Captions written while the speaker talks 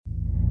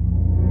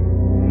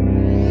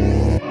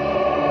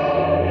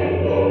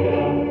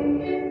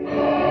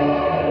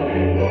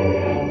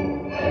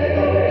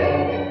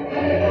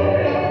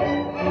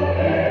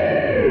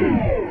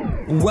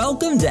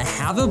Welcome to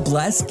Have a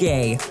Blessed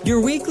Gay, your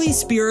weekly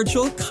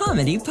spiritual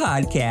comedy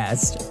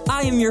podcast.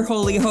 I am your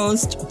holy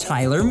host,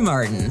 Tyler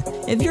Martin.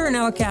 If you're an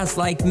outcast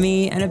like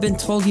me and have been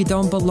told you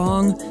don't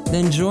belong,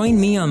 then join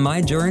me on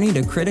my journey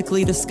to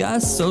critically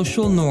discuss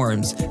social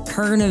norms,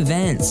 current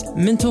events,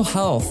 mental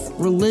health,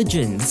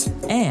 religions,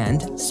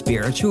 and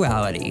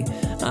spirituality.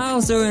 I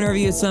also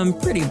interview some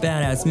pretty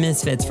badass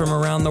misfits from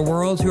around the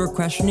world who are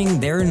questioning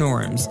their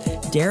norms,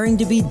 daring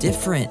to be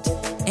different,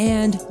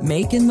 and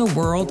making the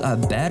world a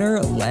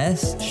better,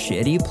 less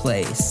shitty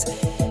place.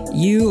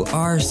 You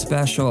are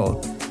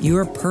special, you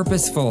are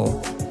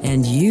purposeful,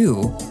 and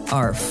you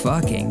are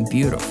fucking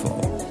beautiful.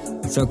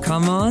 So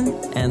come on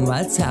and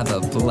let's have a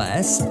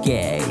blessed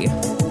gay.